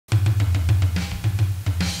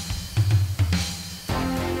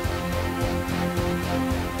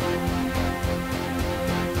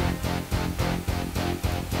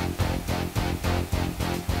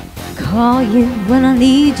call you when I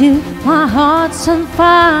need you, my heart's on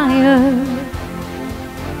fire.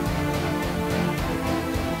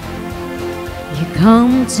 You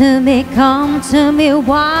come to me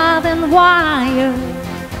wild and wired.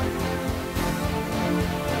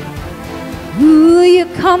 Ooh, you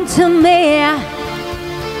come to me,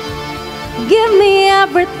 give me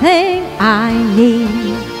everything I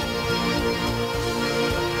need.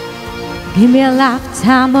 Give me a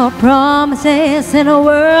lifetime of promises in a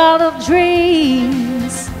world of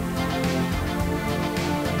dreams.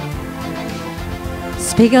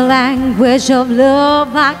 Speak a language of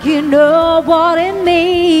love like you know what it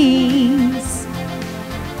means.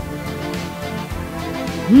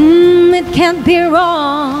 It can't be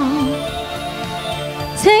wrong.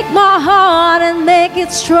 Take my heart and make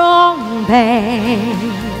it strong,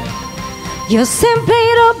 babe. You're simply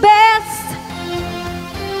the best,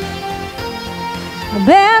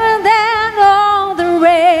 better than all the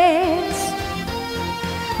rest,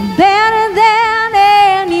 better than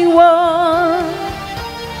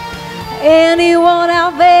anyone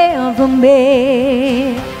I've ever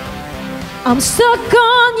met. I'm stuck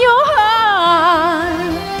on your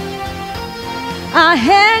heart, I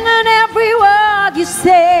hang on every word you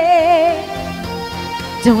say.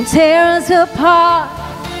 Don't tear us apart,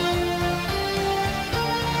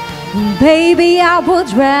 baby, I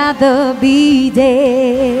would rather be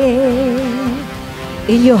there.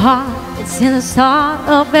 In your heart, it's in the start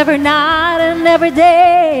of every night and every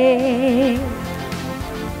day.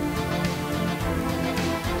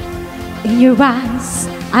 In your eyes,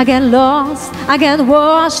 I get lost, I get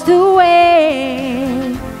washed away.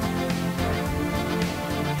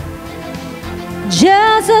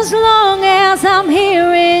 Just as long as I'm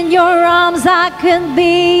here in your arms, I could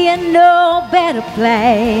be in no better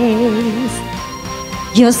place.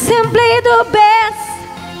 You're simply the best,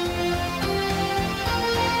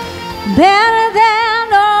 better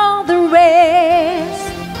than all the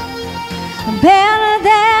rest, better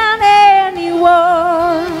than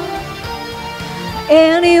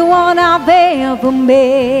anyone I've ever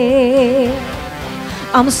met.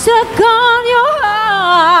 I'm stuck on your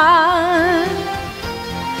heart,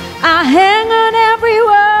 I hang on every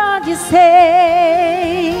word you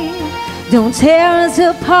say. Don't tear us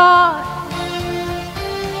apart,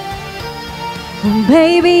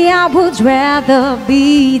 baby, I would rather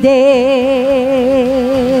be there.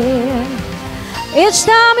 Each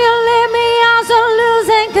time you leave me, I'm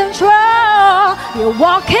losing control. You're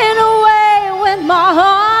walking away with my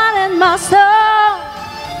heart and my soul.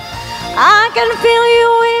 I can feel you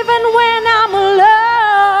even when I'm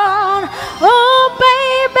alone. Oh,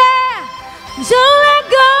 baby, don't let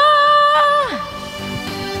go.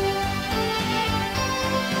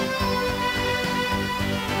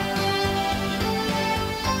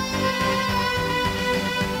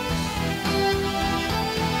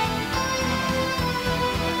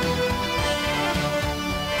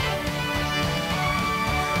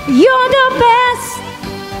 You're the best,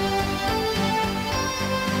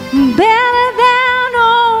 better than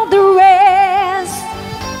all the rest,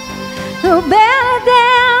 better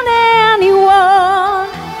than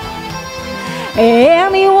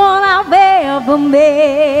anyone I've ever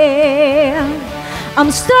met.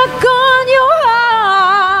 I'm stuck on your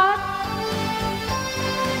heart,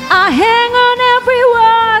 I hang on every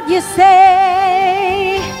word you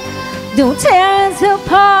say. Don't tear us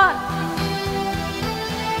apart,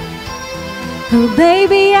 oh,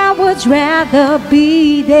 baby, I would rather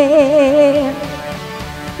be there.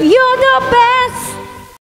 You're the best,